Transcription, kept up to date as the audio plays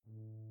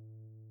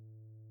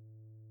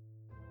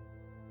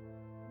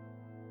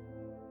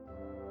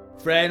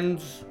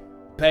Friends,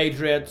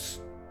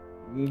 patriots,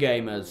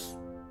 gamers,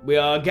 we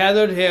are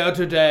gathered here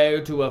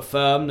today to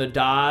affirm the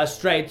dire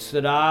straits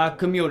that our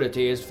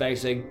community is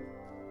facing.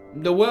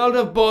 The world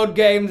of board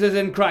games is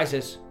in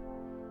crisis.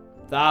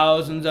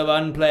 Thousands of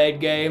unplayed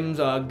games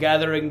are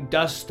gathering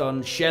dust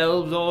on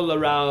shelves all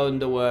around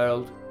the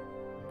world.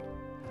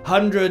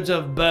 Hundreds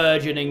of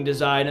burgeoning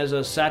designers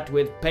are sat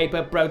with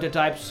paper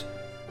prototypes,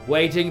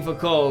 waiting for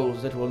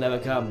calls that will never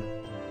come.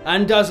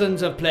 And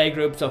dozens of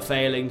playgroups are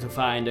failing to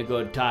find a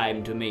good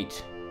time to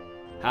meet.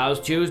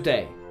 How's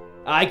Tuesday?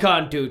 I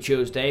can't do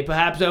Tuesday.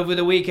 Perhaps over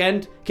the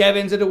weekend?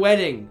 Kevin's at a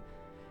wedding.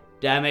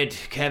 Damn it,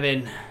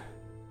 Kevin.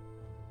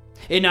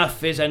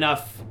 Enough is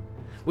enough.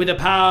 With the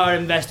power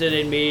invested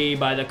in me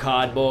by the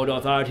cardboard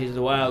authorities of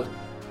the world,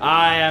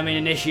 I am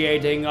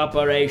initiating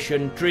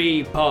Operation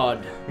Tree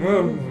Pod.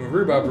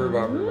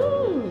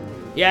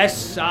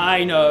 Yes,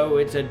 I know,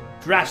 it's a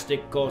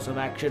drastic course of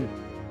action.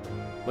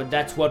 But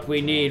that's what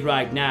we need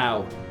right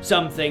now.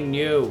 Something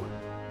new.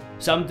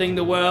 Something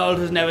the world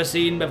has never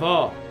seen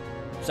before.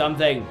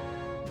 Something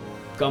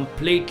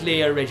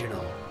completely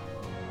original.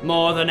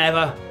 More than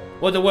ever,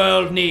 what the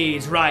world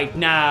needs right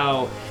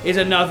now is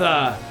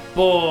another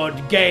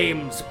Board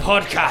Games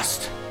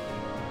podcast.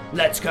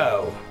 Let's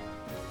go.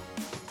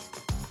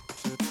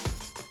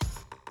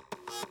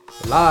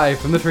 Live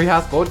from the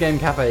Treehouse Board Game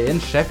Cafe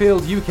in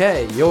Sheffield,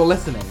 UK, you're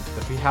listening to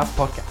the Treehouse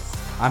Podcast.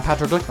 I'm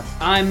Patrick Glickman.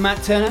 I'm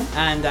Matt Turner,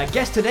 and our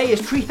guest today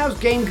is Treehouse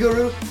game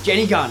guru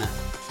Jenny Garner.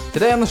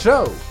 Today on the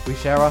show, we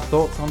share our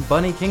thoughts on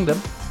Bunny Kingdom.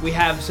 We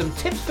have some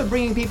tips for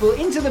bringing people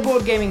into the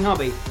board gaming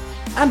hobby.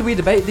 And we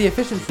debate the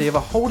efficiency of a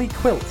holy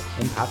quilt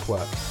in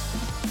patchwork.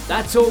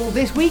 That's all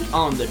this week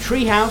on the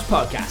Treehouse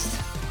Podcast.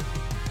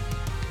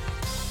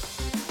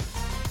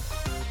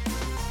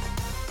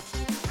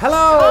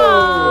 Hello!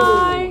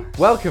 Hi!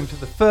 Welcome to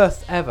the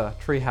first ever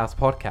Treehouse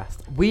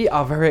Podcast. We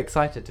are very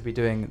excited to be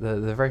doing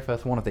the very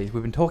first one of these.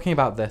 We've been talking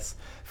about this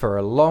for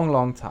a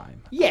long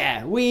time.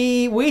 Yeah,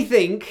 we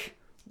think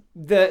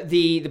that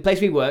the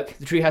place we work,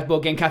 the Treehouse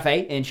Board Game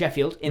Cafe in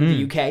Sheffield, in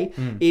the UK,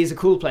 is a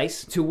cool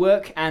place to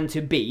work and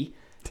to be.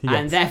 Yes.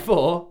 And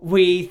therefore,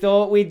 we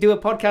thought we'd do a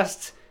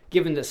podcast,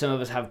 given that some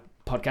of us have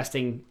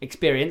podcasting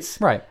experience.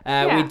 Right.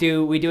 We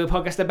do a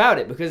podcast about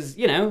it because,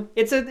 you know,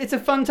 it's a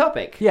fun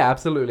topic. Yeah,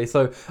 absolutely.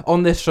 So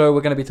on this show,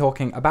 we're going to be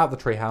talking about the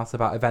Treehouse,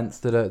 about events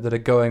that are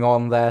going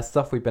on there,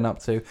 stuff we've been up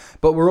to.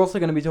 But we're also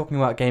going to be talking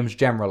about games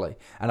generally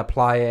and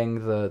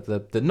applying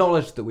the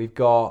knowledge that we've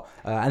got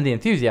and the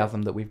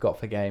enthusiasm that we've got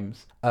for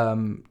games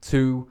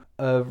to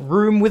a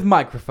room with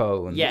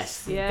microphones.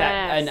 Yes.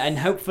 Yes. And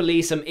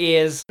hopefully some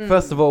ears.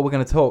 First of all, we're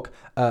going to talk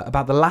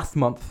about the last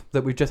month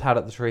that we've just had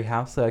at the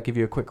Treehouse. Give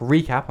you a quick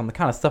recap on the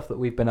kind of stuff that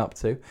we've been up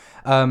to.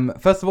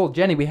 First of all,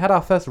 Jenny, we had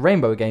our first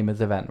Rainbow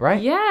Gamers event,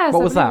 right? Yes,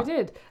 What was I believe that?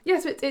 we did.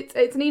 Yes,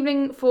 it's an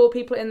evening for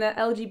people in the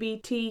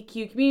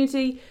LGBTQ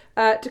community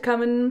to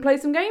come and play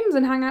some games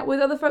and hang out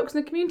with other folks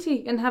in the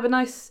community and have a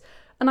nice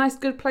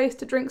good place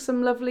to drink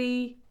some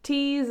lovely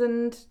teas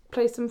and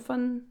play some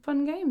fun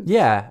games.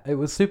 Yeah, it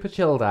was super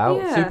chilled out,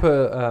 Yeah.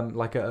 super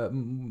like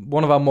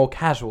one of our more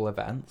casual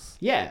events.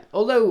 Yeah,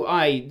 although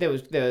I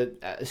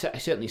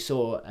certainly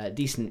saw a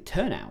decent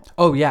turnout.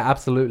 Oh yeah,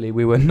 absolutely.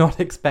 We were not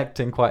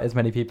expecting quite as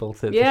many people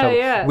to show up.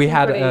 Yeah, We it's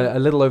had pretty- a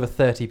little over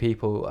 30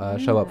 people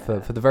show up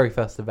for the very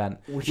first event.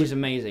 Which is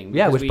amazing.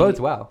 Yeah, because which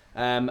bodes well.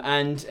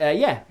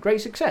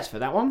 Great success for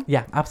that one.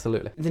 Yeah,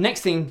 absolutely. The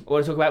next thing I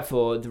want to talk about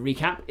for the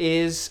recap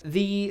is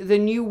the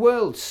new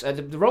worlds,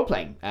 the role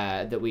playing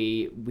that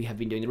we have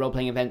been doing, the role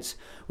playing events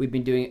we've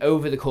been doing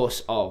over the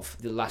course of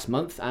the last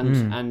month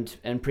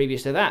and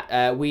previous to that.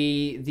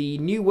 The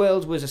new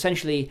world was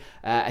essentially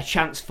a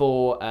chance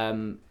for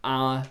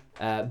our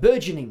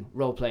burgeoning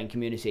role-playing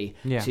community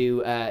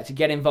to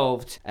get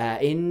involved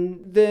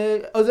in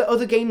the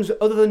other games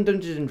other than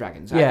Dungeons and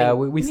Dragons. Yeah,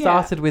 we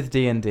started with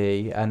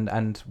D&D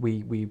and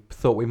we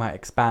thought we might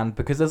expand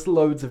because there's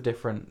loads of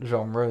different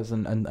genres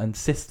and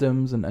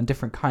systems and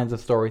different kinds of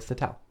stories to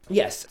tell.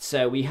 Yes,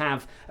 so we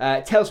have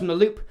Tales from the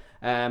Loop.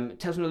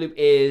 Tales from the Loop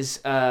is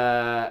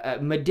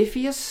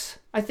Modifius,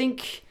 I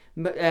think.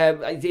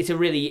 It's a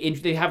really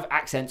they have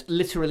accents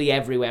literally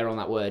everywhere on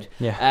that word.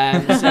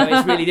 Yeah. So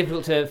it's really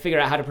difficult to figure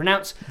out how to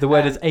pronounce. The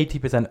word is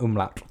 80%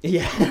 umlaut.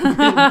 Yeah,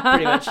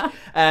 pretty much.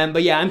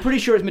 But yeah, I'm pretty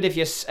sure it's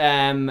Modifius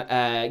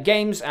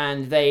Games,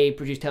 and they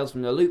produce Tales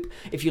from the Loop.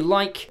 If you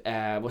like,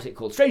 what's it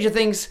called? Stranger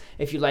Things.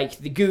 If you like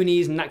The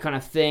Goonies and that kind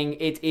of thing,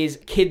 it is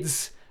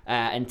kids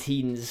and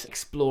teens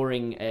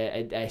exploring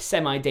a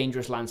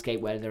semi-dangerous landscape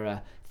where there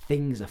are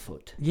things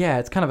afoot. Yeah,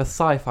 it's kind of a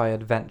sci-fi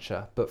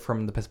adventure, but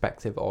from the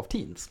perspective of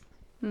teens.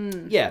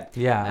 Yeah.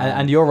 Yeah,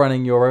 and you're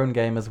running your own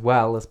game as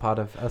well as part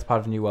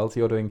of New World. So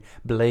you're doing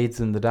Blades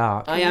in the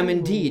Dark. I am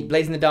indeed.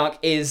 Blades in the Dark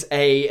is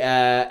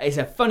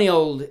a funny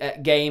old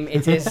game.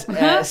 It is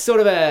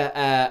sort of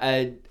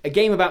a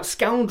game about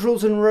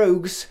scoundrels and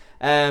rogues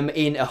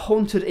in a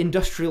haunted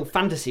industrial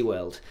fantasy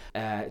world,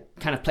 kind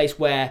of place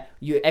where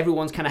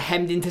everyone's kind of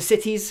hemmed into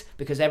cities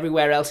because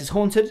everywhere else is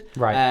haunted,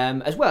 right?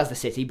 As well as the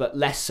city, but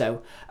less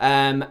so.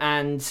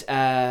 And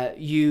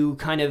you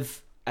kind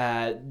of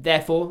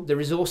Therefore, the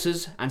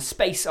resources and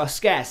space are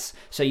scarce.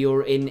 So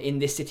you're in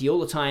this city all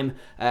the time,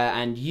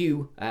 and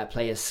you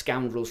play as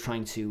scoundrels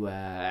trying to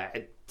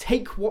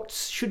take what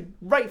should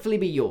rightfully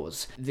be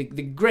yours. The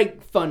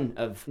great fun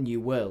of New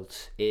World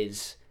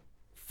is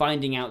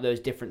finding out those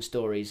different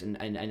stories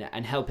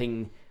and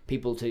helping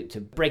people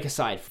to break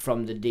aside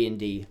from the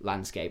D&D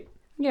landscape.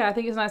 Yeah, I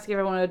think it's nice to give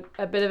everyone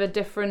a bit of a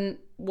different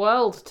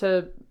world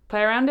to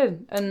play around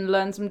in and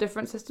learn some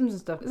different systems and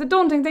stuff. It's a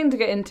daunting thing to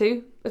get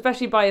into,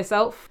 especially by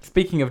yourself.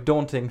 Speaking of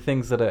daunting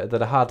things that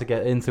are hard to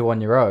get into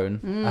on your own,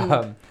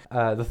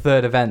 the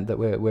third event that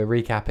we're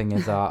recapping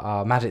is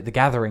our Magic the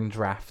Gathering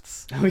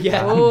drafts. Oh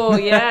yeah. Oh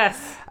yes.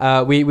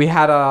 We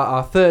had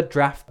our third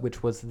draft,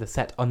 which was the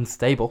set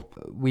Unstable.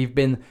 We've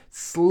been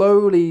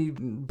slowly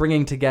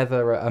bringing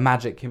together a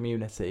Magic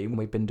community.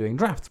 We've been doing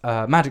drafts.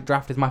 Magic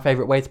Draft is my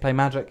favourite way to play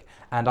Magic,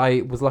 and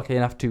I was lucky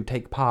enough to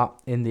take part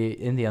in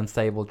the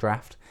Unstable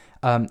draft.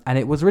 And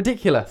it was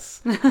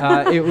ridiculous.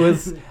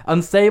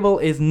 Unstable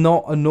is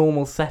not a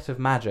normal set of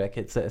Magic.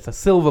 It's a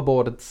silver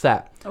bordered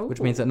set,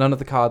 which means that none of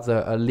the cards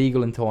are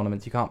legal in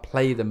tournaments. You can't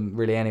play them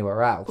really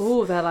anywhere else.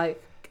 Oh, they're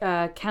like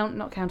not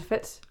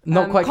counterfeit.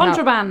 Not quite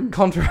contraband.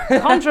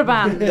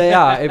 Contraband. They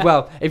are.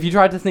 Well, if you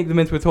tried to sneak them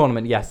into a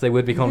tournament, yes, they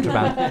would be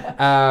contraband.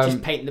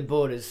 Just painting the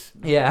borders.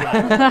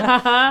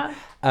 Yeah.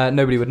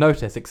 Nobody would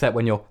notice, except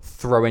when you're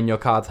throwing your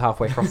cards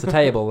halfway across the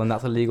table, and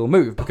that's a legal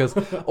move, because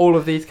all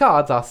of these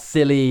cards are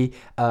silly,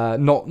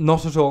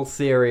 not at all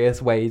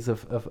serious ways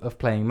of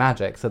playing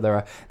Magic. So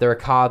there are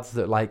cards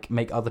that like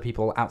make other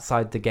people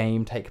outside the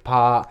game take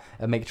part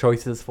and make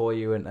choices for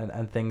you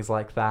and things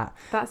like that.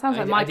 That sounds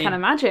like my kind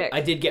of Magic.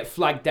 I did get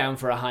flagged down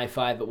for a high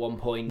five at one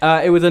point.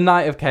 It was a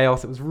night of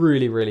chaos. It was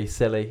really, really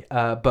silly,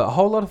 but a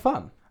whole lot of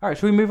fun. All right,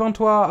 shall we move on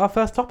to our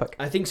first topic?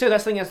 I think so.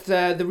 That's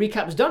the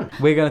recap's done.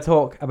 We're going to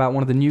talk about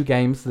one of the new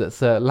games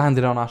that's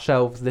landed on our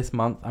shelves this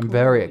month. I'm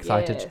very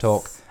excited to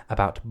talk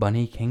about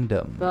Bunny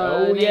Kingdom.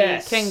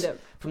 Bunny Kingdom.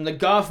 From the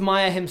Garth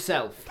Meyer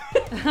himself.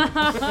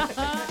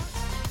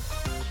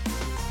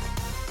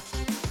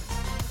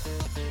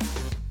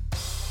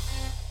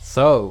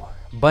 So,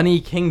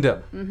 Bunny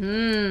Kingdom.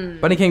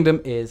 Mm-hmm. Bunny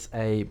Kingdom is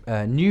a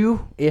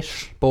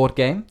new-ish board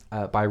game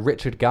by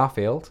Richard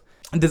Garfield,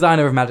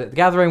 designer of Magic the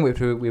Gathering, which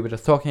we were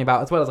just talking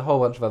about, as well as a whole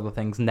bunch of other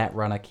things: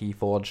 Netrunner,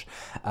 Keyforge,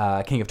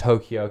 King of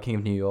Tokyo, King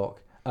of New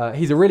York.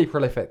 He's a really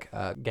prolific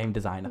game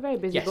designer. A very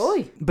busy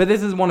boy. But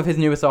this is one of his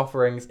newest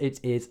offerings.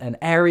 It is an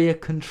area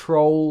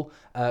control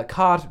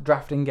card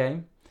drafting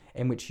game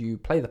in which you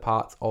play the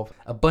parts of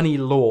a bunny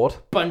lord.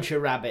 Bunch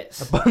of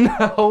rabbits.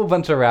 A whole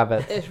bunch of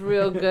rabbits. It's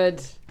real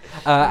good.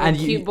 And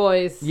cute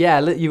boys. Yeah,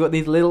 you've got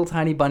these little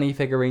tiny bunny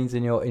figurines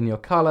in your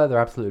colour. They're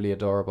absolutely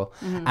adorable.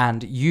 Mm-hmm.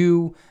 And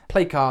you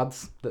play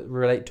cards that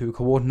relate to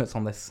coordinates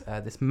on this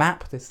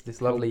map.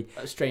 This lovely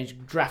strange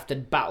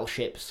drafted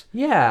battleships.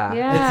 Yeah.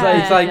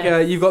 It's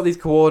like you've got these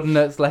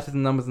coordinates, letters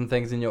and numbers and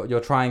things, and you're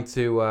trying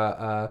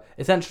to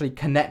essentially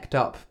connect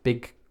up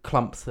big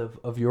clumps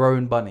of your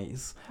own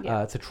bunnies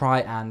to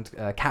try and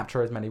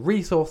capture as many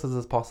resources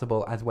as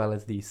possible, as well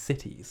as these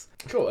cities.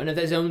 Sure, and if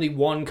there's only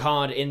one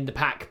card in the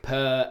pack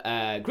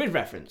per grid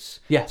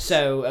reference. Yes.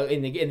 So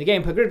in the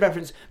game per grid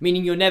reference,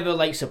 meaning you're never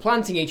like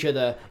supplanting each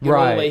other. You're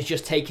always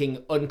just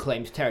taking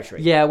unclaimed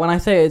territory. Yeah, when I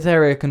say it's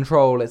area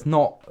control, it's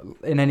not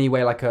in any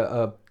way like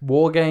a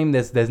war game.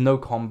 There's no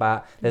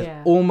combat. There's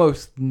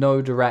almost no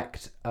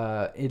direct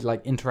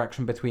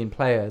interaction between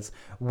players,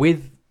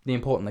 with the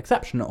important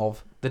exception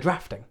of the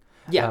drafting,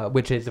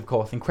 which is, of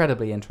course,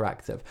 incredibly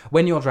interactive.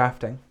 When you're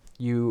drafting,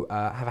 you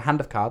have a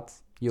hand of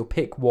cards. You'll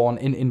pick one.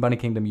 In Bunny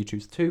Kingdom, you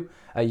choose two.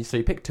 So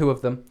you pick two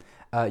of them.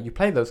 You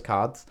play those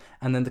cards,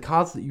 and then the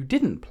cards that you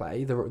didn't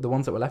play, the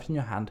ones that were left in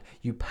your hand,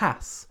 you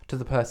pass to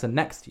the person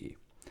next to you.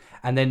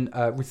 And then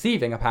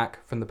receiving a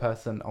pack from the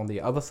person on the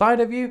other side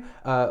of you,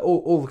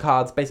 all the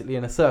cards basically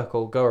in a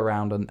circle go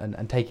around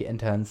and take it in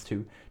turns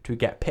to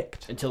get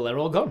picked. Until they're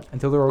all gone.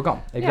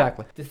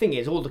 Exactly. The thing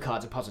is, all the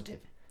cards are positive.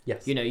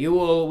 Yes. You know, you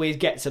always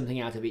get something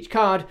out of each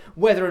card.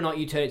 Whether or not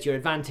you turn it to your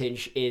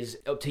advantage is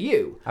up to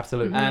you.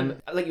 Absolutely.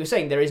 Like you were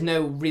saying, there is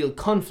no real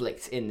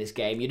conflict in this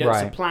game. You don't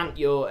supplant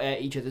your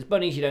each other's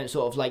bunnies. You don't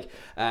sort of like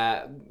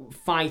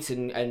fight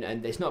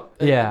and it's not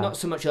not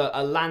so much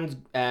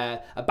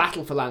a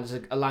battle for land as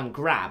a land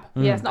grab.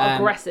 Yeah, it's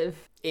not aggressive.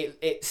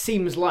 It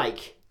seems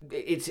like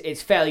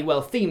it's fairly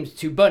well themed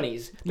to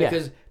bunnies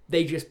because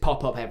they just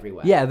pop up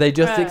everywhere. Yeah, they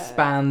just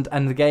expand,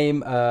 and the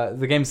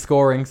game's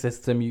scoring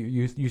system,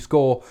 you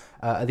score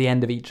at the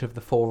end of each of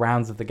the 4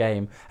 rounds of the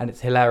game, and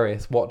it's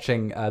hilarious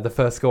watching the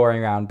first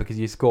scoring round, because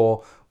you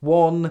score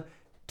 1,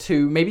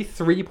 2, maybe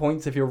 3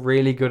 points if you're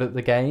really good at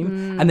the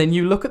game, and then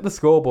you look at the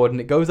scoreboard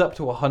and it goes up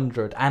to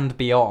 100 and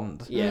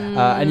beyond.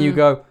 And you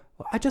go,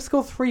 I just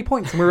scored 3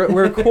 points, and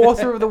we're a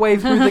quarter of the way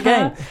through the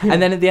game.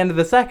 And then at the end of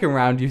the second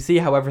round, you see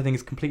how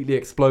everything's completely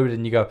exploded,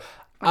 and you go,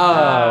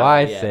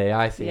 I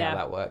see how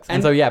that works.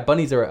 And so,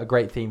 bunnies are a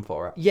great theme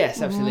for it.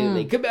 Yes,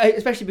 absolutely.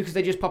 Especially because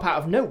they just pop out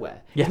of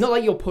nowhere. Yes. It's not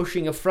like you're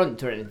pushing a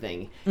front or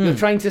anything. You're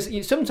trying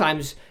to...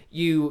 Sometimes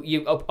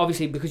you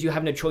obviously, because you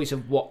have no choice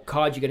of what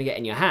card you're going to get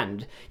in your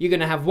hand, you're going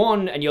to have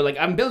one and you're like,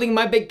 I'm building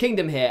my big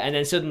kingdom here, and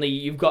then suddenly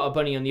you've got a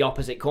bunny on the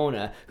opposite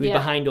corner who's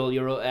behind all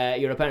your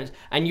opponents,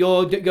 and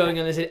you're going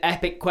on this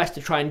epic quest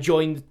to try and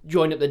join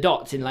up the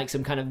dots in like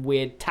some kind of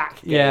weird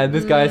tack game. Yeah,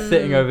 this guy's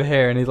sitting over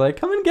here and he's like,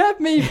 come and get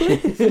me,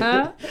 please.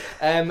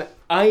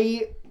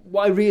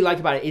 What I really like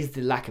about it is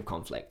the lack of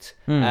conflict.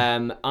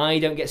 I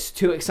don't get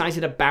too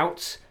excited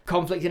about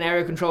conflict in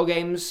area control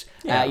games.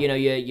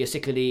 Your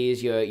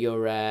Cyclades,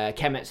 your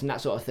Kemets and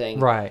that sort of thing.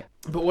 Right.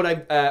 But what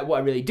I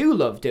really do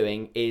love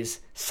doing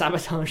is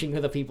sabotaging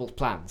other people's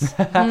plans.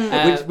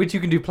 Which you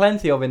can do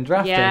plenty of in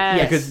drafting.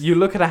 Yes. Because you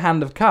look at a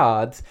hand of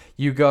cards,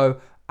 you go,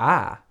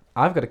 I've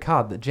got a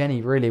card that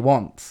Jenny really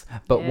wants.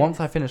 But once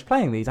I finish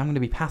playing these, I'm going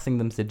to be passing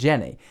them to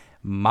Jenny.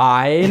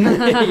 Mine.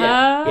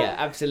 yeah,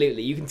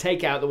 absolutely. You can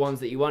take out the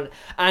ones that you want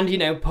and,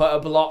 put a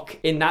block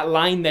in that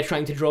line they're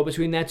trying to draw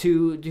between their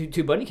two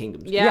bunny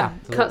kingdoms. Yeah,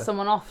 cut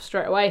someone off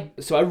straight away.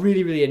 So I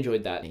really, really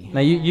enjoyed that. Now,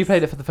 you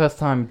played it for the first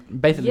time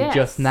basically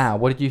just now.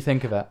 What did you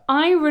think of it?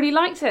 I really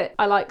liked it.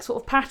 I like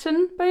sort of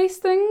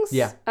pattern-based things.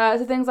 Yeah.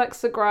 So things like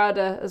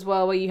Sagrada as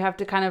well, where you have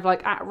to kind of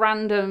like at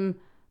random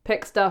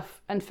pick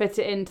stuff and fit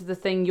it into the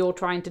thing you're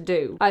trying to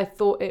do. I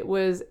thought it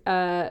was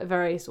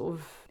very sort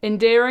of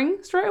endearing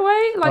straight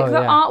away. Like the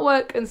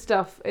artwork and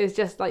stuff is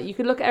just like, you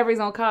could look at every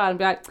single card and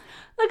be like,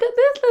 look at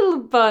this little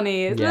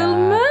bunny, it's little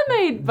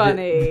mermaid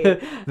bunny.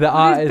 The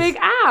art with his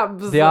big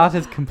abs. The art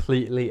is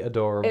completely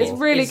adorable. It's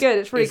really good.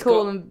 It's really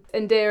cool and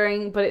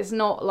endearing, but it's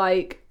not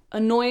like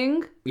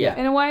annoying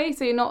in a way.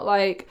 So you're not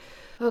like,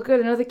 oh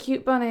good, another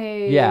cute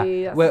bunny. Yeah.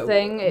 That's the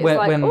thing. It's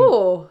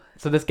oh.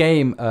 So this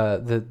game,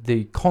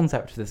 the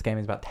concept of this game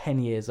is about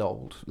 10 years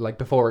old, like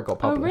before it got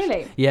published. Oh,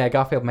 really? Yeah,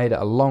 Garfield made it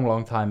a long,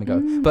 long time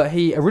ago. But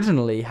he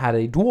originally had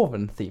a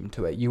dwarven theme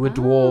to it. You were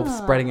dwarves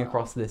spreading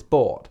across this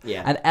board.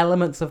 Yeah. And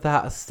elements of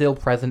that are still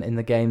present in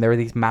the game. There are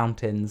these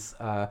mountains,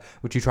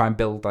 which you try and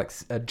build like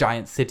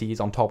giant cities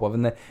on top of.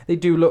 And they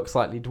do look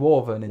slightly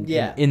dwarven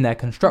in their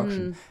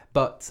construction.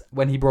 But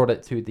when he brought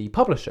it to the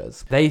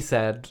publishers, they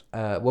said,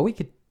 well, we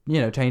could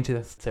change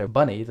this to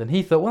bunnies, and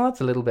he thought, well, that's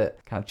a little bit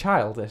kind of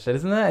childish,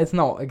 isn't it? It's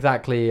not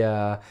exactly.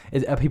 Are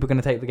people going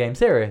to take the game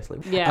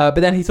seriously? Yeah.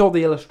 But then he saw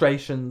the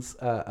illustrations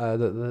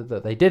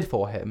that they did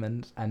for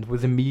him, and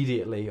was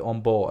immediately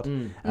on board.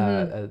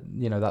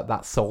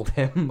 That sold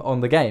him on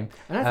the game.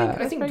 And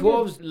I think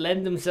dwarves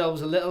lend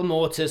themselves a little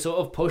more to sort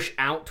of push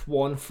out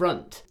one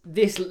front.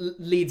 This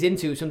leads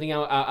into something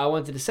I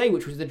wanted to say,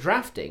 which was the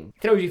drafting.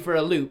 It throws you for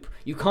a loop.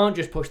 You can't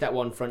just push that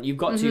one front. You've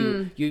got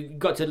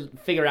to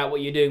figure out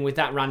what you're doing with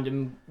that random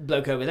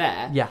bloke over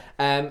there.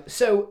 Yeah.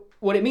 So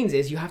what it means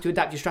is you have to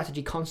adapt your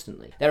strategy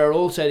constantly. There are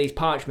also these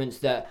parchments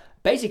that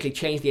basically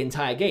change the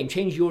entire game,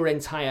 change your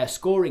entire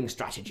scoring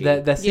strategy.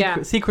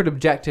 They're secret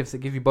objectives that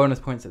give you bonus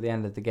points at the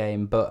end of the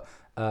game, but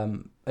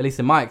at least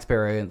in my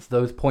experience,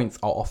 those points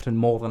are often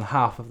more than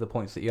half of the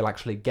points that you'll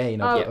actually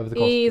gain over the course of the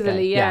game.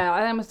 Easily, yeah.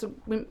 I must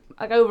have been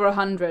like over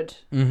 100.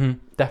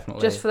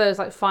 Definitely. Just for those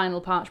like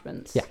final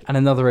parchments. Yeah, and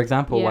another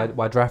example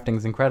why drafting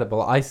is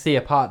incredible. I see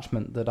a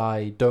parchment that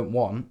I don't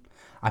want.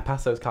 I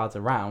pass those cards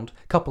around.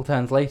 A couple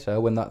turns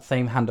later, when that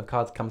same hand of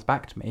cards comes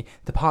back to me,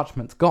 the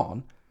parchment's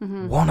gone.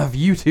 One of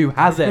you two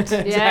has it.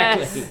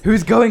 Yes.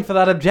 Who's going for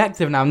that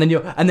objective now? And then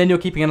you're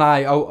keeping an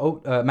eye.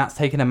 Matt's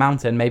taking a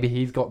mountain. Maybe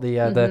he's got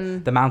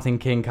the Mountain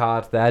King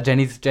card there.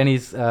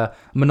 Jenny's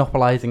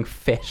monopolizing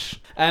fish.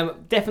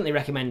 Definitely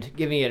recommend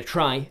giving it a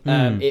try.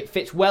 It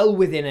fits well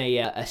within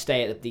a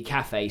stay at the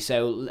cafe,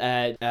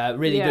 so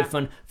really good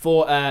fun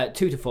for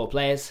 2 to 4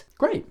 players.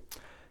 Great.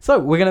 So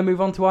we're going to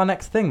move on to our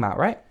next thing, Matt,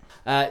 right?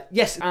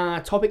 Yes,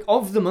 our topic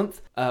of the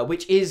month,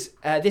 which is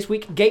this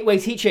week Gateway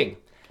Teaching.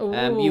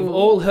 You've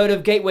all heard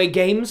of Gateway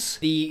Games,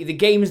 the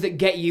games that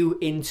get you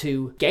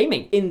into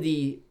gaming. In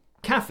the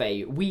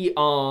cafe, we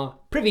are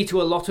privy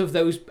to a lot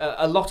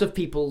of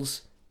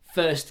people's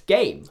first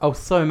game. Oh,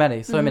 so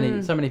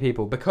many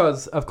people.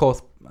 Because, of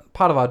course,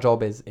 part of our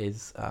job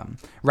is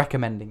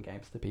recommending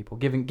games to people,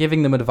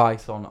 giving them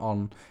advice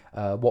on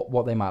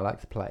what they might like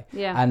to play,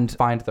 and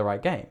find the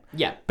right game.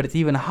 Yeah. But it's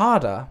even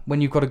harder when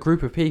you've got a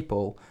group of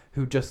people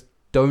who just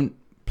don't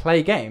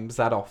play games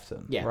that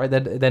often. Yeah. Right?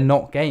 They're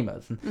not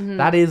gamers. And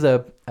that is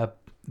a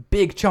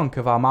big chunk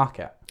of our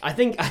market. I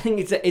think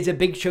it's a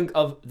big chunk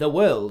of the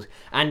world,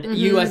 and to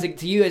you as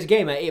a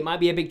gamer, it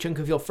might be a big chunk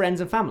of your friends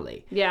and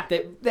family. Yeah,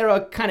 there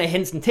are kind of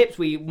hints and tips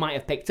we might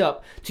have picked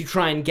up to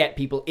try and get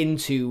people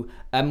into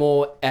a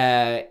more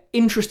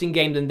interesting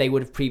game than they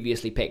would have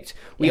previously picked.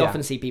 We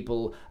often see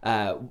people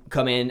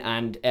come in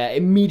and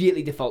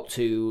immediately default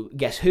to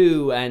Guess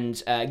Who and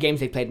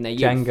games they played in their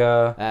youth.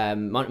 Jenga,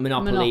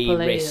 Monopoly,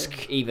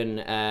 Risk, even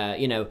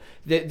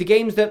the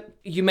games that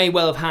you may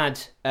well have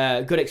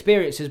had good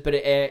experiences, but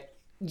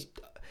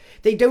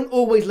they don't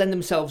always lend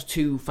themselves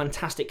to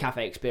fantastic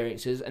cafe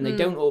experiences, and they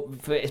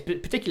don't,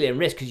 particularly in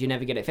Risk, because you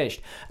never get it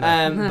finished.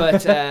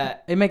 But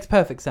it makes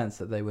perfect sense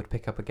that they would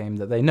pick up a game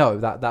that they know.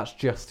 That's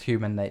just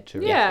human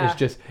nature. Yeah. It's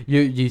just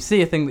you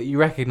see a thing that you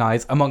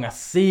recognise among a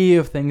sea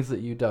of things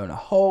that you don't, a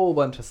whole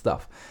bunch of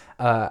stuff.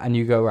 and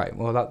you go, right,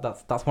 well,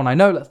 that's one I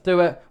know. Let's do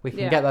it. We can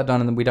Yeah. get that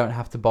done, and then we don't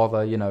have to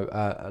bother,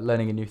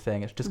 learning a new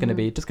thing. It's just going to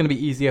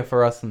be easier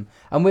for us, and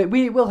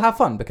we will have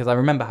fun because I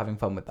remember having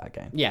fun with that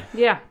game. Yeah.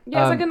 Yeah, it's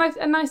like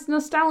a nice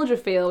nostalgia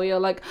feel where you're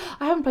like,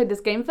 I haven't played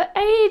this game for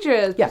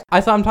ages. Yeah, I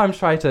sometimes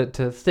try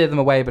to steer them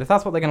away, but if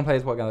that's what they're going to play,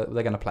 is what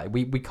they're going to play.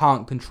 We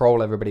can't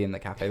control everybody in the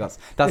cafe.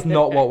 That's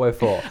not what we're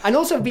for. And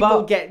also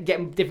people get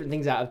different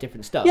things out of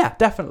different stuff. Yeah,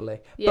 definitely.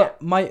 Yeah.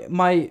 But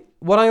my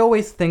what I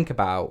always think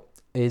about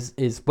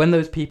is when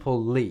those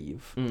people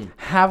leave,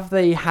 have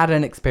they had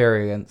an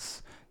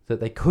experience that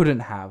they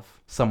couldn't have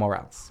somewhere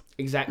else?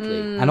 Exactly.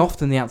 And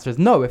often the answer is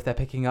no, if they're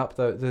picking up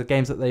the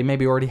games that they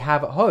maybe already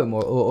have at home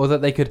or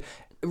that they could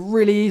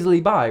really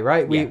easily buy,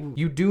 right?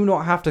 You do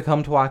not have to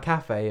come to our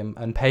cafe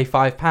and pay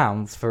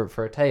 £5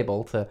 for a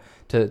table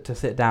to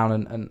sit down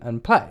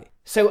and play.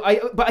 So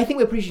I think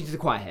we're preaching to the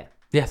choir here.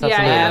 Yes, Yeah,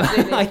 absolutely. yeah.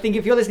 Absolutely. I think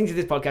if you're listening to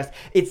this podcast,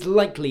 it's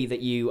likely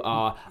that you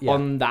are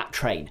on that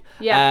train.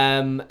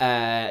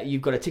 Yeah.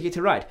 You've got a ticket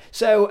to ride.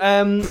 So,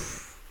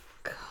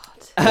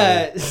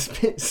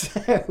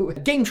 so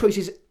game choice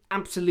is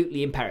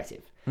absolutely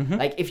imperative.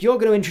 Like if you're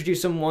going to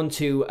introduce someone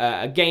to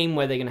a game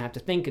where they're going to have to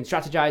think and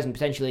strategize and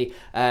potentially,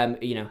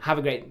 have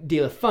a great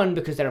deal of fun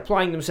because they're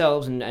applying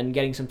themselves and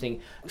getting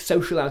something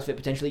social out of it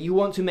potentially, you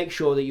want to make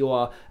sure that you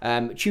are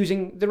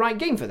choosing the right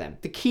game for them.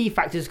 The key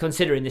factors to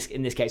consider in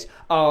this case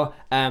are,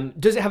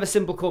 does it have a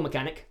simple core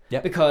mechanic?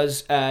 Yep.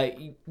 Because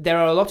there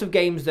are a lot of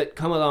games that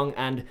come along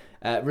and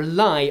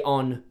rely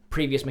on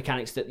previous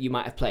mechanics that you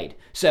might have played.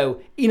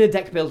 So in a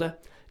deck builder,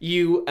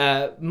 you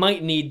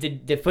might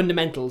need the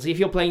fundamentals. If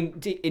you're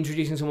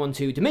introducing someone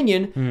to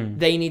Dominion,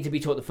 they need to be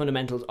taught the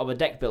fundamentals of a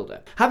deck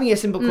builder. Having a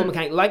simple core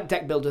mechanic like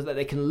deck builder that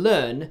they can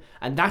learn,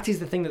 and that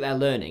is the thing that they're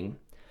learning,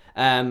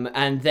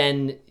 and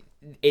then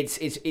it's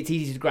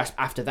easy to grasp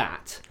after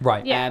that.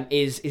 Right.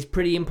 Is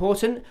pretty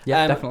important.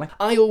 Yeah, definitely.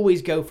 I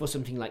always go for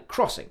something like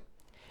Crossing.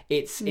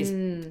 It's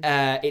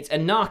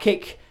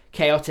anarchic,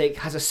 chaotic,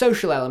 has a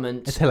social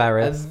element. It's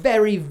hilarious. A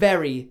very,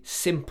 very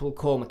simple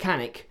core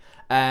mechanic.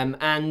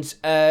 And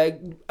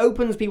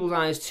opens people's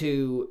eyes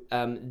to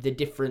the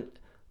different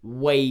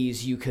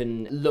ways you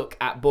can look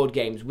at board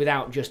games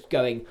without just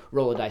going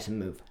roll a dice and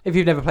move. If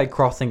you've never played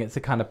Crossing, it's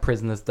a kind of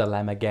prisoner's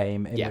dilemma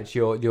game in which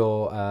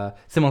you're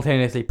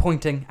simultaneously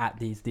pointing at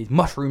these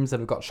mushrooms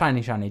that have got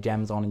shiny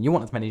gems on, and you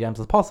want as many gems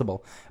as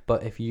possible.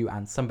 But if you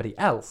and somebody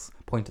else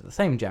point at the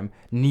same gem,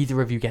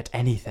 neither of you get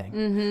anything.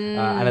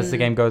 And as the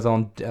game goes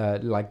on,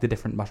 like the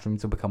different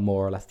mushrooms will become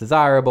more or less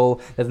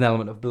desirable. There's an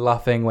element of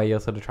bluffing where you're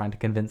sort of trying to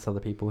convince other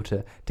people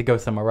to go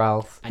somewhere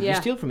else. And you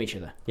steal from each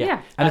other.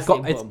 Yeah. And That's the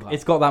important part.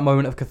 it's got that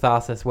moment of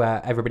catharsis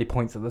where everybody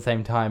points at the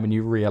same time and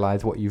you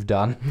realise what you've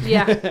done.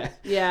 Yeah.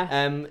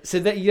 Yeah. So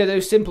that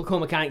those simple core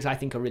mechanics I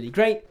think are really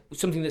great.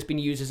 Something that's been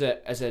used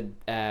as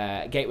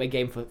a gateway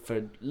game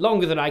for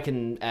longer than I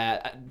can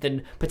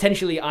than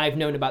potentially I've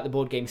known about the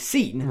board game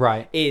scene.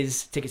 Right.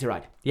 Is Ticket to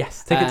Ride.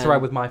 Yes, Ticket to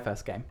Ride was my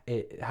first game.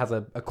 It has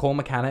a core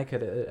mechanic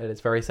at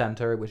its very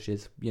center, which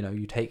is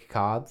you take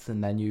cards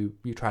and then you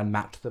try and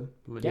match them.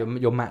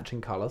 You're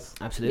matching colors.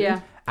 Absolutely.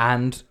 Yeah.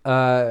 And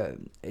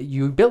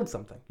you build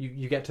something.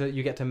 You get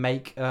to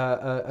make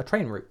a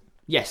train route.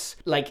 Yes,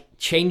 like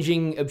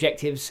changing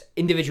objectives,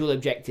 individual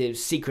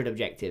objectives, secret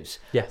objectives.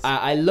 Yes.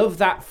 I love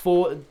that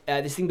for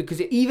this thing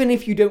because even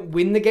if you don't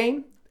win the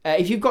game,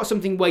 if you've got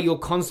something where you're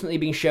constantly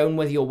being shown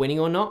whether you're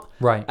winning or not,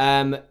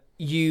 Right.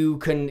 You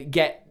can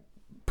get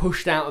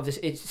pushed out of this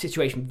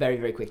situation very,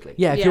 very quickly.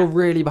 Yeah, if you're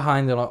really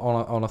behind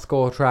on a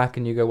score track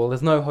and you go, well,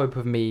 there's no hope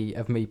of me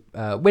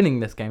winning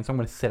this game, so I'm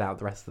going to sit out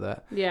the rest of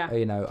it. Yeah.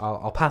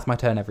 I'll pass my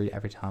turn every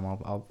time.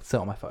 I'll sit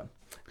on my phone.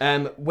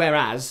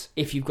 Whereas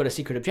if you've got a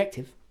secret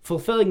objective,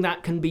 fulfilling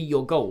that can be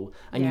your goal,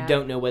 and you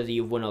don't know whether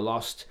you've won or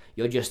lost.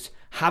 You're just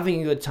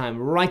having a good time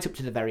right up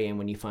to the very end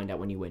when you find out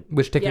when you win.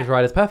 Which Ticket to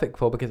Ride is perfect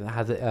for because it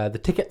has the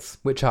tickets,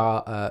 which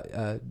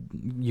are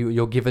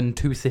you're given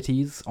 2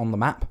 cities on the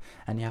map,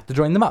 and you have to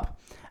join them up.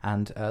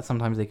 And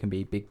sometimes they can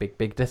be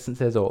big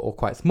distances or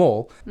quite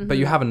small, but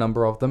you have a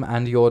number of them,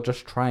 and you're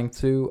just trying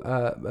to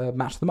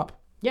match them up.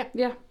 Yeah.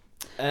 Yeah.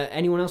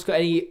 Anyone else got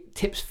any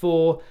tips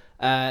for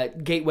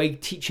gateway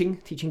teaching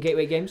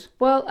gateway games?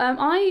 Well,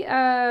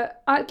 I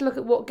like to look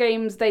at what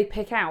games they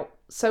pick out.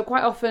 So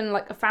quite often,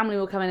 like a family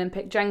will come in and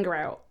pick Jenga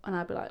out, and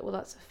I'd be like, well,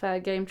 that's a fair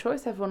game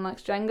choice. Everyone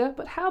likes Jenga,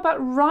 but how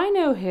about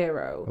Rhino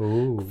Hero?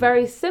 Ooh.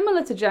 Very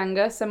similar to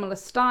Jenga, similar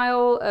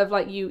style of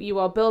like you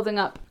are building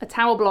up a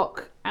tower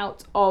block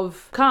out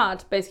of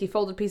card, basically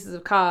folded pieces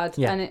of card,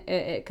 and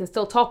it can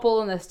still topple,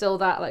 and there's still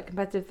that like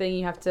competitive thing.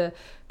 You have to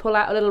pull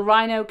out a little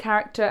rhino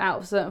character out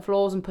of certain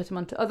floors and put him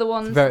onto other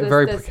ones.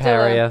 Very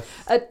precarious.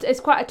 It's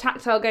quite a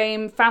tactile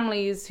game.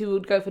 Families who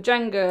would go for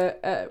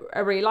Jenga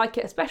really like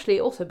it, especially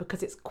also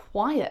because it's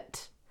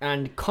quiet.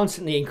 And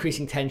constantly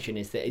increasing tension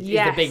is the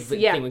big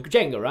thing with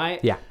Jenga, right?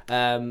 Yeah.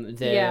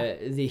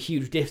 The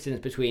huge distance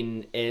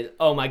between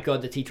oh my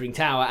god, the teetering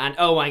tower, and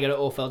oh my god, it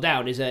all fell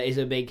down is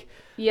a big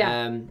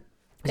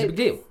it's a big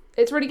deal.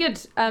 It's really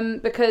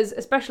good because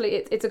especially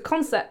it's a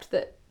concept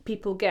that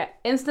people get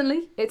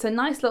instantly. It's a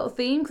nice little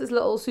theme because it's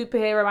little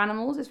superhero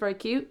animals. It's very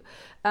cute.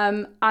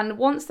 And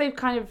once they've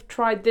kind of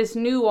tried this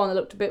new one that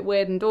looked a bit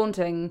weird and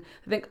daunting,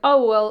 they think,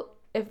 oh, well,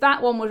 if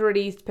that one was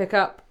really easy to pick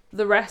up,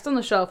 the rest on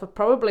the shelf are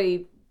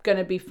probably going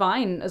to be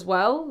fine as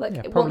well.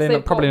 Like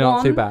probably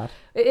not too bad.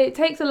 It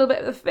takes a little bit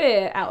of the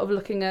fear out of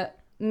looking at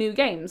new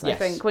games, Yes. I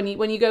think, when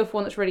you go for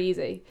one that's really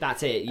easy.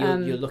 That's it.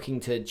 You're looking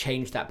to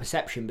change that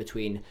perception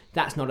between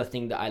that's not a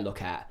thing that I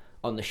look at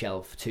on the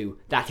shelf to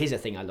that is a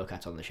thing I look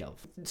at on the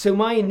shelf. So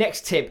my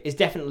next tip is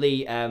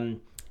definitely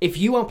if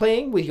you are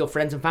playing with your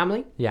friends and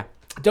family,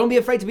 don't be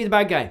afraid to be the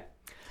bad guy.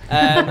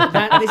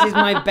 This is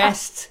my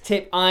best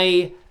tip.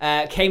 I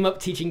came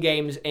up teaching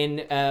games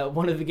in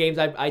one of the games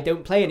I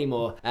don't play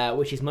anymore,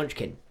 which is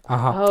Munchkin.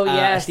 Oh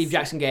yes, a Steve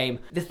Jackson game.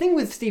 The thing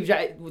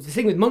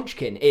with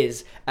Munchkin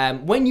is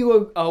when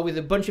you are with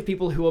a bunch of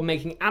people who are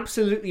making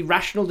absolutely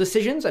rational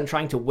decisions and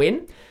trying to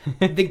win,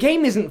 the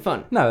game isn't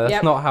fun. No,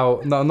 that's not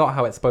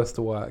how it's supposed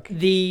to work.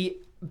 The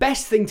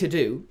best thing to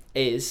do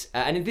is,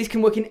 and this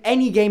can work in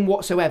any game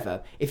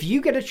whatsoever, if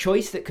you get a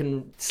choice that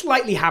can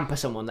slightly hamper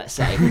someone, let's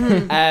say,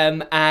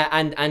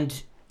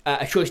 and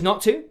a choice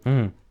not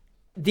to,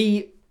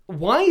 the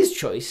wise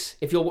choice,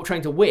 if you're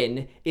trying to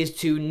win, is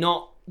to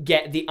not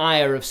get the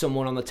ire of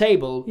someone on the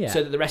table,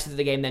 so that the rest of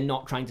the game they're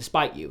not trying to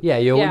spite you.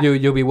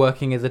 You'll be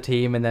working as a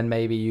team, and then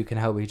maybe you can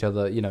help each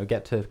other,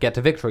 get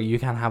to victory. You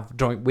can have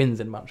joint wins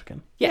in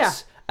Munchkin.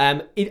 Yes.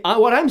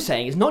 What I'm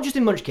saying is not just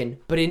in Munchkin,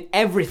 but in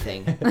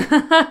everything. Do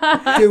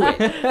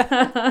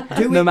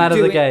it. No matter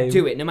the game.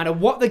 Do it. No matter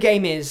what the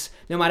game is,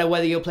 no matter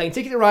whether you're playing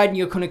Ticket to Ride and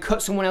you're going to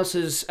cut someone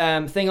else's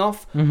thing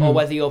off, or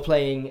whether you're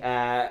playing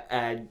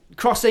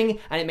Crossing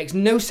and it makes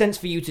no sense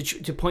for you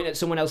to point at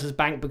someone else's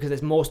bank because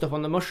there's more stuff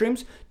on the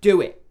mushrooms,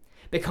 do it.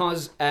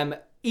 Because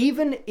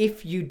even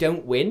if you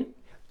don't win,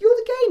 you're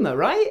the gamer,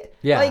 right?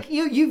 Yeah. Like,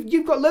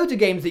 you've got loads of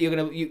games that you're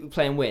going to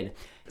play and win.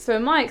 So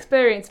in my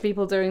experience of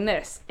people doing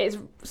this, it's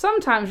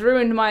sometimes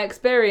ruined my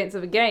experience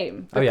of a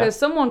game because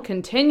someone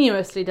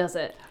continuously does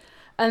it.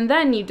 And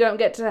then you don't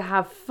get to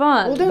have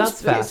fun. Well,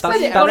 that's fair.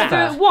 You've got to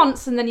do it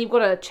once and then you've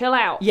got to chill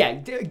out. Yeah,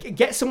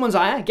 get someone's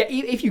ire.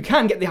 If you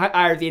can, get the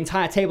ire of the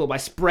entire table by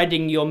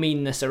spreading your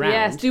meanness around.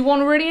 Yes, do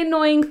one really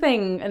annoying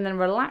thing and then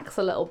relax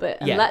a little bit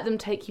and let them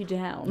take you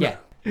down. Yeah.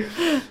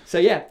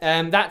 So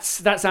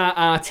that's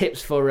our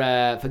tips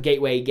for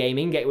gateway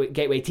gaming,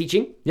 gateway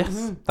teaching.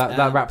 Yes,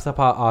 that wraps up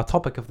our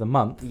topic of the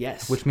month.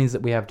 Yes, which means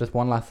that we have just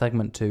one last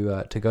segment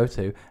to go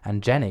to.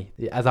 And Jenny,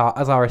 as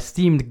our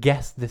esteemed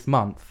guest this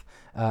month,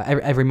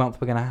 every month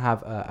we're going to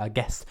have a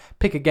guest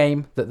pick a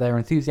game that they're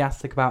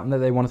enthusiastic about and that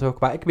they want to talk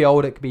about. It could be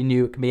old, it could be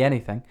new, it could be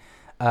anything.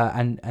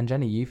 And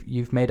Jenny,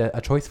 you've made a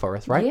choice for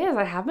us, right? Yes,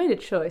 I have made a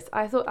choice.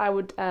 I thought I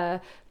would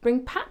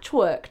bring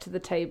Patchwork to the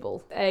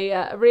table,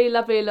 a really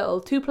lovely little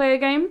 2-player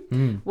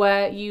game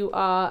where you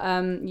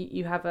are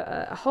you have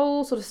a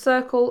whole sort of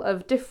circle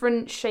of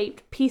different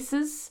shaped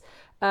pieces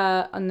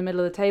on the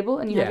middle of the table,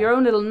 and you have your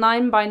own little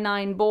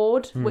 9x9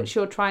 board which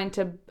you're trying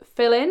to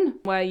fill in,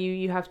 where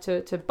you have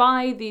to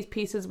buy these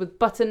pieces with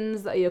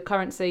buttons that are your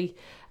currency,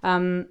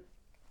 and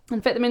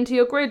fit them into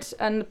your grid,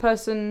 and the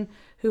person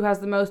who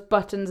has the most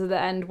buttons at the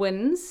end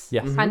wins.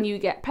 Yes. And you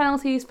get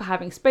penalties for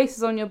having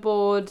spaces on your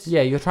board.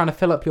 Yeah, you're trying to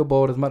fill up your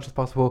board as much as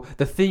possible.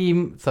 The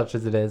theme, such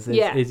as it is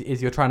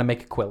you're trying to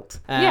make a quilt.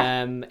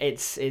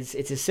 It's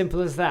as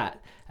simple as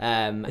that.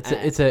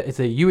 It's a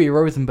Uwe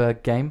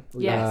Rosenberg game.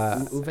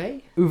 Yes.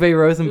 Uwe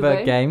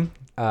Rosenberg game.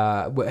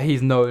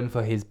 He's known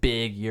for his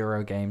big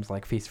Euro games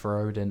like Feast for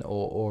Odin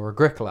or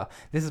Agricola.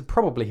 This is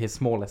probably his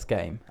smallest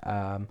game.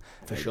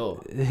 For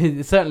sure.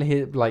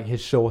 Certainly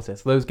his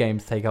shortest. Those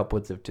games take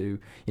upwards of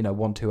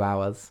 1-2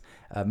 hours,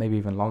 maybe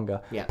even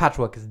longer. Yeah.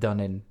 Patchwork is done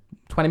in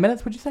 20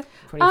 minutes, would you say?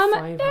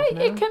 25,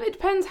 it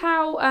depends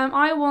how.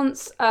 I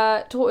once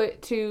taught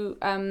it to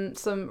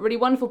some really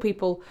wonderful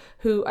people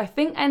who I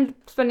think ended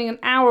up spending an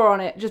hour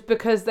on it just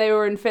because they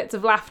were in fits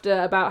of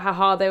laughter about how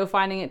hard they were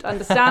finding it to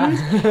understand.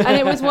 And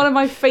it was one of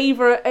my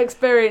favourite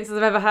experiences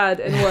I've ever had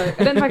in work.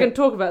 I don't know if I can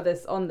talk about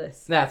this on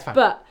this. That's fine.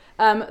 But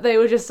they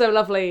were just so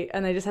lovely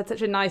and they just had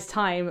such a nice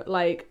time,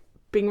 like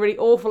being really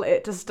awful at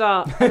it to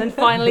start and then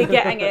finally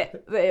getting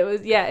it. That it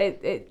was,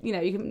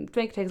 you can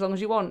make it take as long as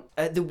you want.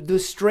 The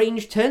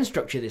strange turn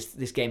structure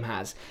this game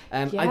has.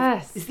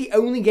 Yes. It's the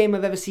only game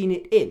I've ever seen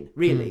it in,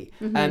 really,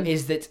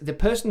 is that the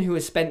person who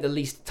has spent the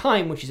least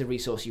time, which is a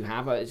resource you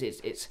have,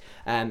 it's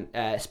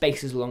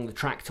spaces along the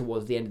track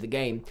towards the end of the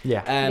game.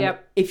 Yeah.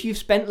 If you've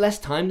spent less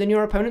time than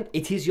your opponent,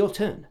 it is your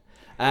turn.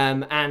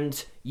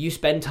 And you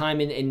spend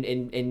time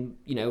in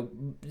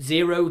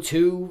 0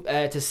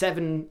 to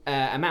 7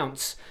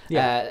 amounts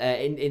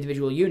in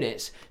individual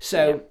units.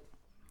 So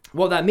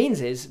what that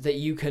means is that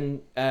you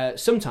can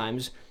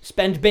sometimes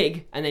spend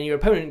big, and then your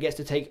opponent gets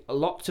to take a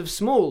lot of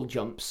small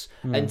jumps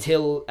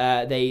until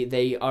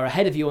they are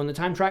ahead of you on the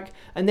time track,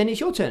 and then it's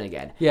your turn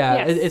again.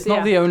 Yeah, it's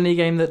not the only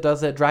game that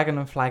does it. Dragon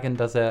and Flagon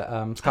does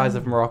it. Skies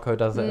of Morocco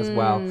does it as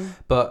well.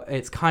 But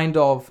it's kind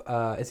of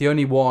it's the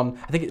only one.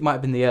 I think it might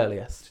have been the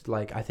earliest.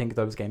 Like I think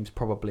those games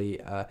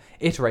probably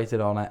iterated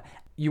on it.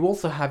 you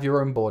also have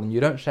your own board, and you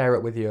don't share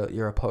it with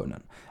your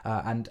opponent.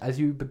 And as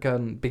you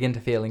begin to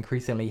feel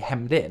increasingly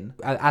hemmed in,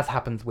 as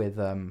happens with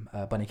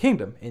Bunny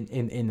Kingdom,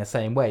 in the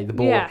same way, the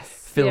board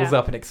fills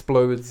up and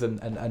explodes, and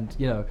And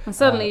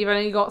suddenly you've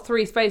only got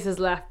 3 spaces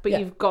left, but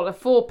you've got a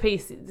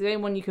 4-piece, the only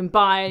one you can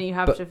buy, and you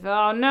have to.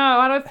 Oh no,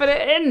 how do I fit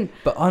it in?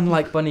 But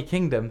unlike Bunny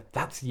Kingdom,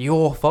 that's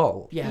your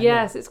fault.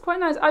 Yes, it's quite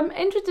nice. I'm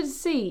interested to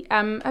see.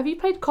 Have you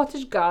played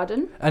Cottage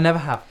Garden? I never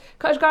have.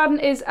 Cottage Garden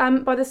is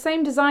by the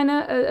same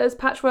designer as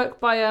Patchwork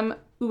by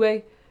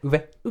Uwe.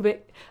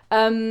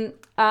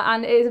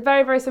 And it's a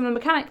very, very similar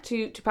mechanic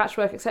to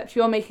Patchwork, except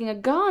you're making a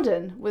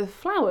garden with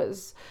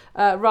flowers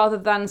rather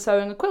than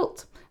sewing a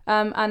quilt.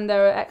 And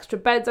there are extra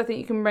beds I think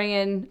you can bring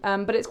in.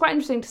 But it's quite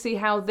interesting to see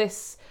how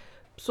this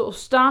sort of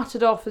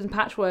started off as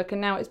Patchwork,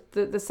 and now it's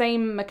the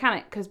same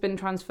mechanic has been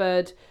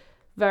transferred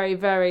very,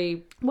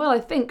 very well, I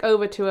think,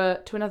 over to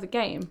another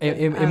game.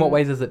 In what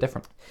ways is it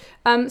different?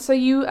 So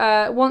you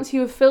once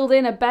you have filled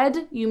in a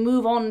bed, you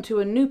move on to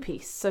a new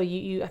piece. So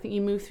I think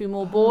you move through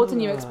more boards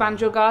and you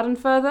expand your garden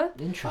further.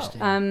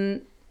 Interesting.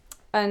 I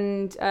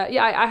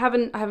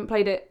haven't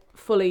played it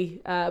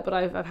fully, but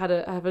I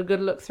have a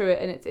good look through it,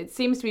 and it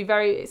seems to be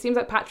it seems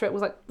like Patchwork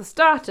was like the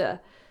starter,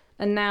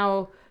 and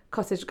now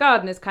Cottage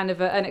Garden is kind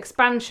of an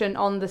expansion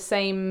on the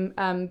same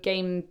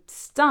game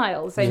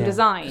style, the same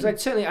design.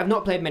 Because I've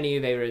not played many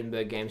Uwe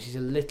Rosenberg games. He's a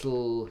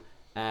little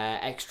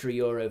extra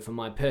Euro for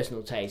my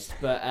personal taste,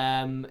 but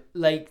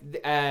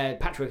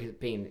Patchwork has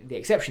been the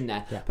exception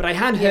there. Yeah. But I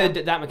had heard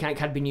that mechanic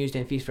had been used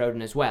in Feast for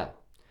Odin as well.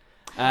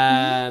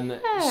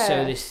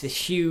 So this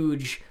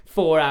huge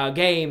 4-hour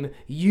game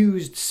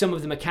used some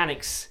of the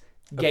mechanics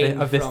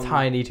of this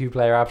tiny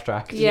 2-player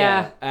abstract.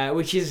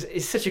 Which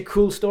is such a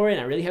cool story,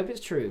 and I really hope it's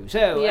true.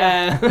 So,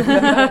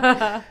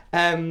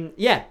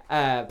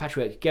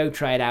 Patchwork, go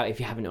try it out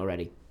if you haven't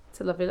already. It's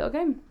a lovely little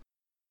game.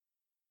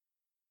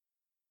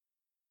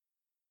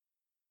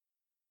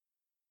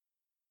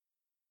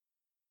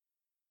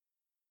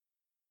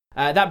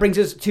 That brings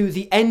us to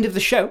the end of the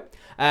show.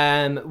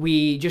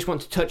 We just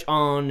want to touch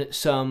on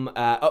some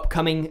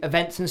upcoming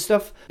events and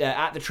stuff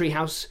at the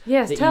Treehouse.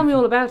 Yes, tell me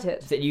all about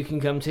it. That you can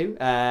come to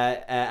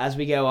as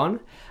we go on.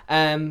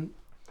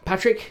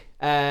 Patrick,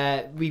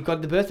 we've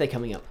got the birthday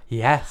coming up.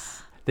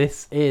 Yes.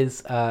 This is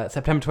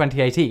September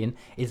 2018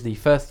 is the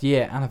first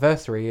year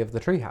anniversary of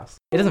the Treehouse.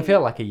 It doesn't feel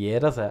like a year,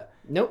 does it?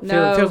 Nope.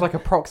 It feels like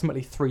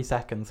approximately 3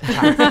 seconds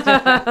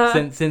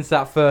since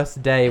that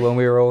first day when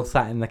we were all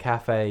sat in the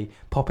cafe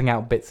popping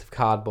out bits of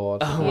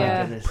cardboard,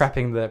 my goodness,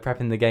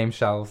 prepping the game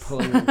shelves,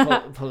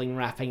 pulling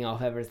wrapping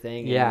off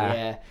everything.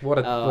 Yeah. What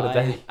a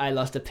day! I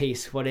lost a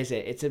piece. What is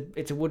it?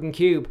 It's a wooden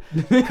cube.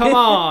 Come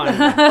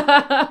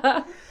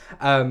on.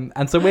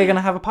 And so we're going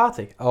to have a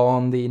party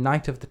on the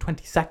night of the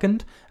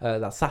 22nd.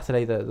 That's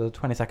Saturday, the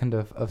 22nd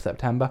of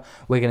September.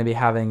 We're going to be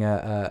having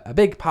a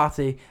big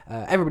party.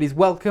 Everybody's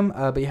welcome,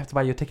 but you have to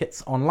buy your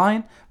tickets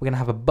online. We're going to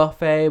have a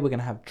buffet. We're going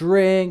to have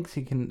drinks.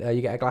 You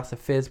get a glass of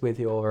fizz with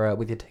your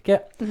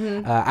ticket.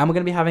 Mm-hmm. And we're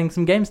going to be having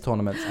some games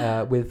tournaments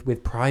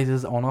with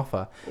prizes on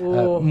offer.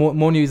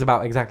 More news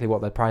about exactly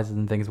what the prizes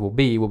and things will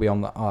be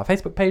on our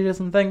Facebook pages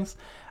and things.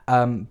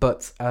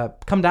 But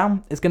come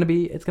down. It's going to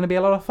be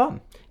a lot of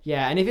fun.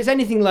 Yeah, and if it's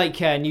anything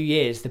like New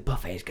Year's, the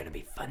buffet is going to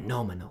be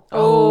phenomenal.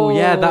 Oh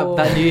yeah,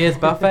 that New Year's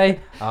buffet.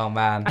 Oh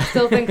man, I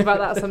still think about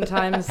that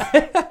sometimes.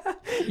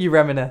 You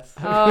reminisce.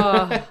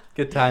 Oh,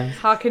 good times.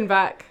 Harking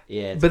back.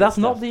 Yeah, but that's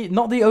not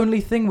the only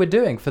thing we're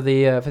doing for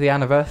the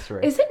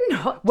anniversary. Is it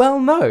not?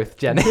 Well, no,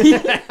 Jenny.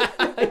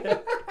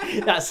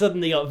 That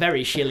suddenly got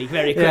very shilly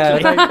very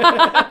quickly.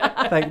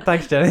 Yeah.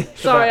 Thanks, Jenny.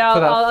 Sorry,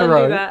 I'll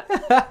undo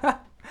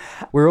that.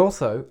 We're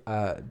also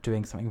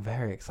doing something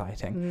very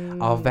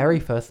exciting. Our very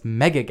first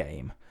mega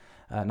game.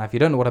 Now, if you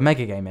don't know what a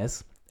mega game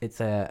is, it's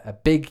a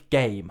big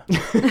game.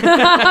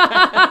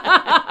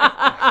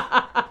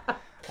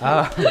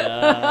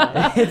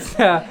 It's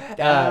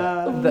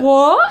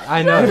what?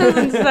 I know. That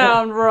doesn't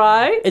sound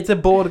right. It's a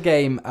board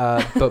game,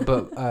 but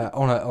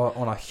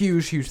on a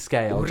huge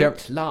scale.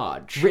 Writ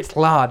large.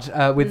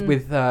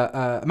 With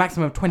a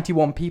maximum of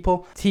 21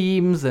 people,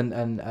 teams,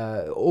 and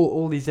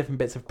all these different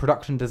bits of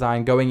production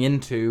design going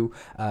into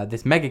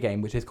this mega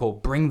game, which is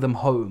called Bring Them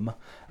Home.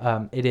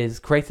 It is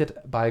created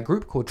by a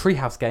group called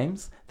Treehouse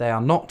Games. They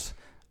are not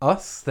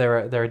us. They're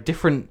a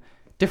different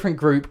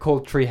group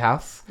called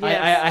Treehouse.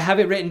 Yes. I have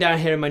it written down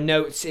here in my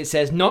notes. It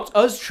says, not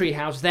us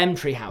Treehouse, them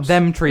Treehouse.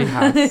 Them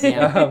Treehouse.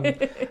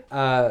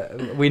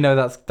 We know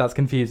that's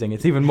confusing.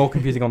 It's even more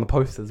confusing on the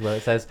posters where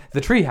it says,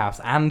 the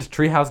Treehouse and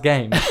Treehouse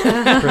Games.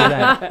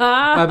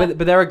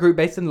 But they're a group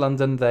based in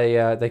London.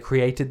 They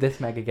created this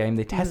mega game.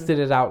 They tested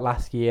it out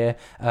last year,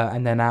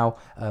 and they're now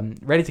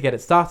ready to get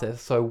it started.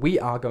 So we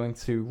are going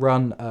to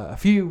run a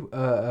few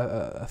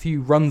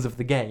runs of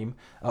the game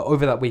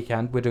over that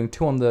weekend. We're doing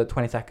 2 on the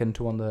 22nd,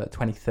 2 on the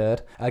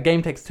 23rd. A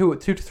game takes 2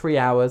 to 3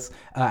 hours,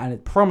 and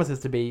it promises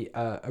to be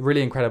a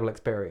really incredible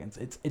experience.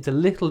 It's a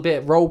little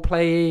bit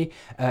role-play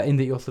in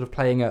that you're sort of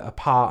playing a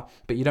part,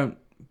 but you don't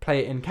play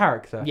it in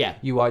character. Yeah.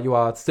 You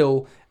are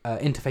still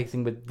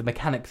interfacing with the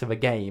mechanics of a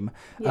game.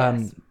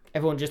 Yes.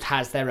 Everyone just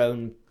has their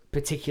own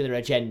particular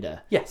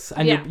agenda. Yes,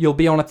 and Yeah. you'll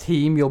be on a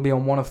team. You'll be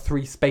on one of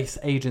 3 space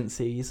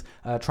agencies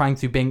trying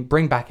to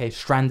bring back a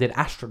stranded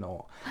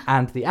astronaut,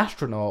 and the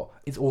astronaut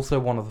is also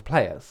one of the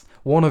players.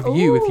 One of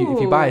you, if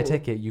you buy a Ooh.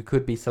 ticket, you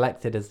could be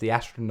selected as the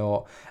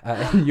astronaut.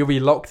 And you'll be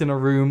locked in a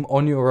room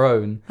on your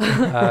own,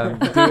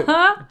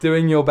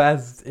 doing your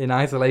best in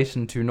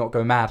isolation to not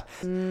go mad.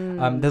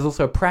 There's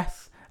also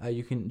press.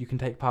 You can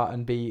take part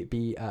and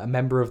be a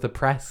member of the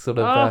press, sort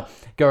of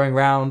going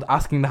around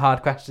asking the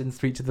hard questions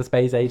to each of the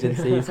space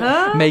agencies,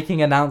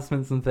 making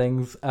announcements and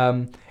things.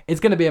 It's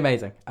going to be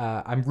amazing.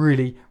 I'm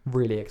really,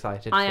 really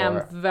excited I for am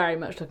it. very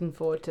much looking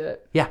forward to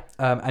it. Yeah,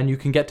 and you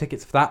can get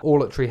tickets for that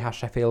all at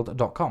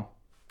treehousesheffield.com.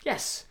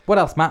 Yes. What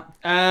else, Matt?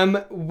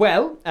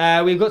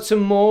 We've got some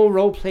more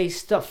roleplay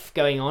stuff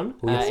going on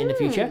Yes. in the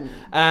future.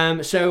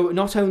 So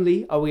not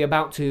only are we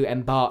about to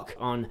embark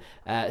on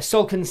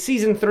Solkan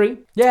Season 3,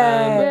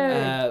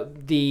 Yay!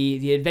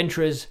 the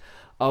adventurers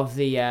of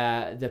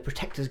the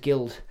Protectors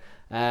Guild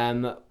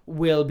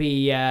will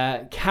be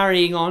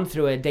carrying on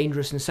through a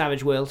dangerous and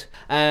savage world,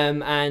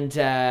 and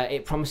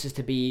it promises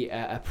to be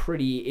a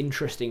pretty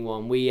interesting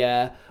one. We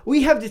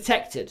have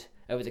detected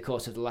over the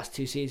course of the last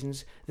 2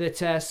 seasons that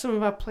some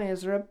of our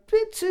players are a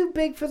bit too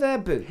big for their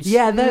boots.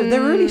 Yeah,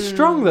 they're really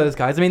strong, those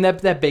guys. I mean,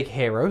 they're big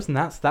heroes, and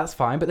that's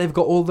fine. But they've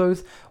got all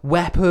those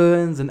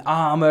weapons and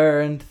armor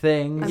and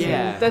things. I mean,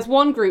 Yeah. there's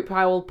one group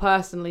I will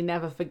personally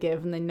never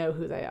forgive, and they know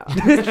who they are.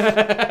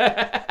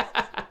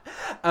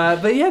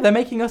 But yeah, they're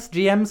making us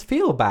GMs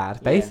feel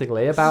bad,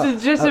 basically, about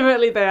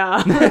Legitimately, they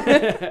are.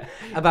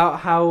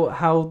 about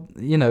how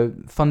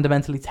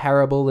fundamentally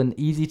terrible and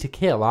easy to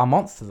kill our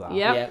monsters are.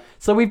 Yep. Yeah.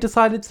 So we've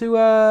decided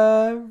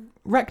to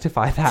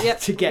rectify that. Yep.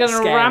 To get Gonna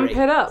scary. ramp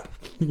it up.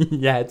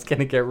 Yeah, it's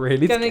gonna get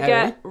really Gonna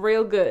scary. get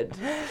real good.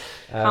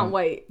 Can't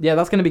wait. Yeah,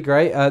 that's going to be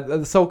great. The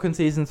Solkan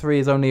Season 3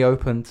 is only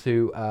open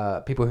to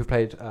people who've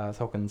played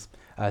Solkan's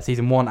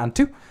Season 1 and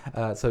 2,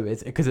 so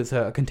it's because it's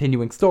a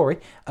continuing story.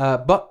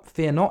 But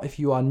fear not, if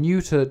you are new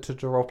to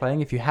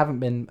role-playing, if you haven't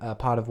been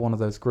part of one of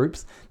those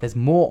groups, there's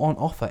more on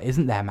offer,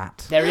 isn't there,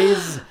 Matt? There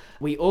is.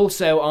 We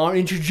also are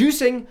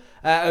introducing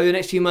over the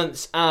next few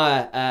months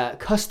our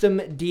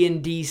custom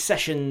D&D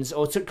sessions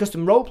or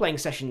custom role-playing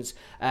sessions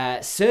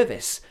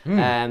service.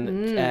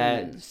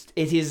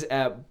 It is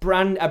a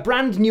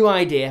brand new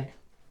idea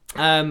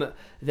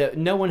that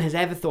no one has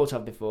ever thought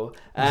of before.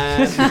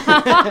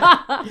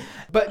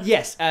 But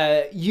yes,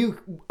 you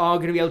are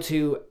going to be able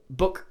to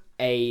book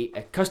a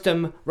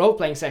custom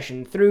role-playing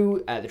session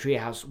through the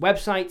Treehouse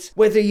website.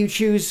 Whether you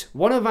choose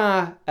one of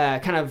our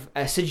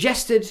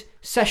suggested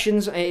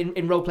sessions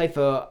in roleplay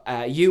for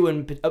you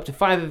and up to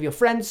 5 of your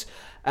friends,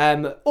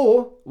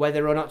 or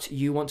whether or not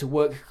you want to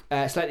work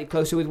slightly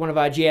closer with one of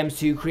our GMs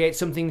to create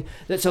something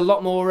that's a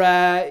lot more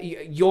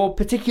your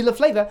particular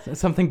flavour.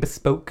 Something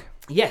bespoke.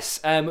 Yes,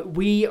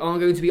 we are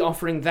going to be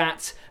offering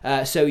that,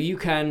 so you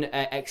can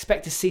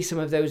expect to see some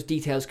of those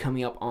details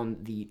coming up on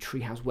the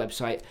Treehouse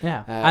website.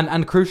 Yeah,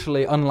 and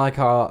crucially, unlike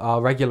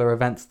our regular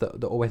events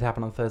that always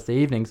happen on Thursday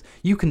evenings,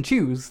 you can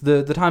choose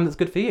the time that's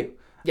good for you.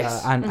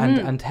 Yes.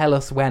 And tell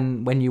us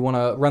when you want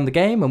to run the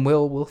game, and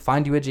we'll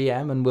find you a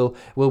GM, and we'll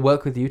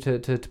work with you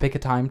to pick a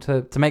time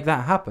to make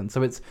that happen.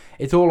 So it's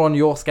all on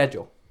your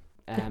schedule.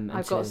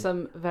 I've got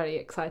some very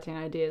exciting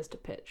ideas to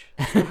pitch.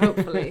 So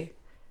hopefully,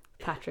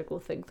 Patrick will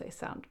think they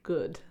sound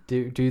good.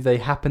 Do they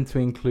happen to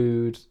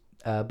include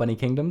Bunny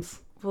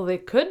Kingdoms? Well, they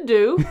could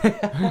do,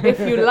 if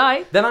you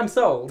like. Then I'm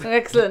sold.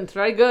 Excellent,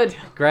 very good.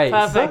 Great.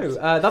 Perfect.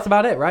 So that's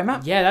about it, right,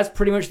 Matt? Yeah, that's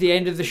pretty much the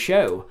end of the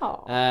show.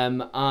 Aw.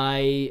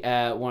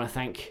 I want to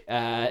thank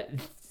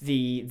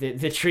the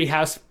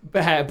Treehouse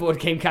Board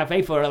Game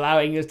Cafe for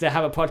allowing us to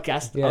have a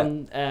podcast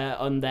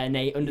on their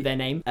name under their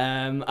name.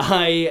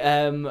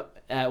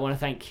 I want to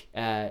thank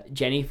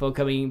Jenny for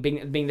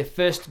being the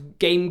first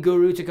game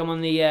guru to come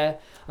on the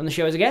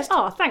show as a guest.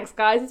 Oh, thanks,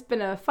 guys. It's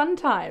been a fun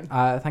time.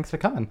 Thanks for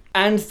coming.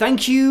 And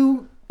thank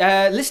you,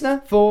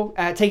 listener, for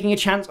taking a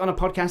chance on a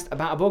podcast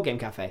about a board game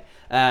cafe.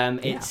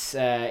 It's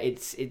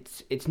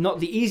not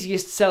the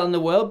easiest sell in the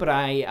world, but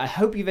I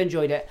hope you've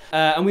enjoyed it,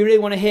 and we really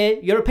want to hear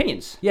your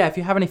opinions. Yeah, if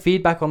you have any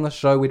feedback on the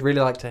show, we'd really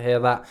like to hear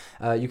that.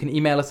 You can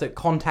email us at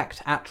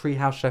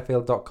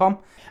contact@treehousesheffield.com.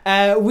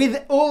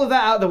 With all of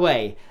that out of the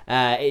way,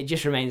 it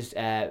just remains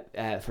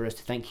for us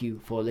to thank you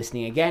for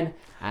listening again,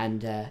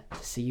 and to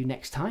see you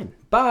next time.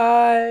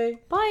 Bye.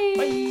 Bye.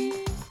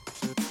 Bye.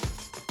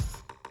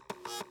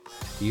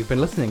 You've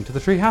been listening to the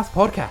Treehouse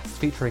Podcast,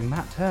 featuring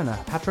Matt Turner,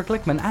 Patrick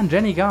Lickman, and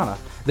Jenny Garner.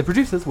 The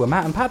producers were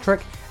Matt and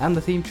Patrick, and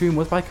the theme tune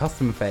was by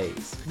Custom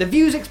Phase. The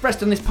views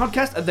expressed on this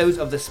podcast are those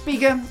of the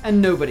speaker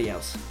and nobody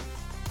else.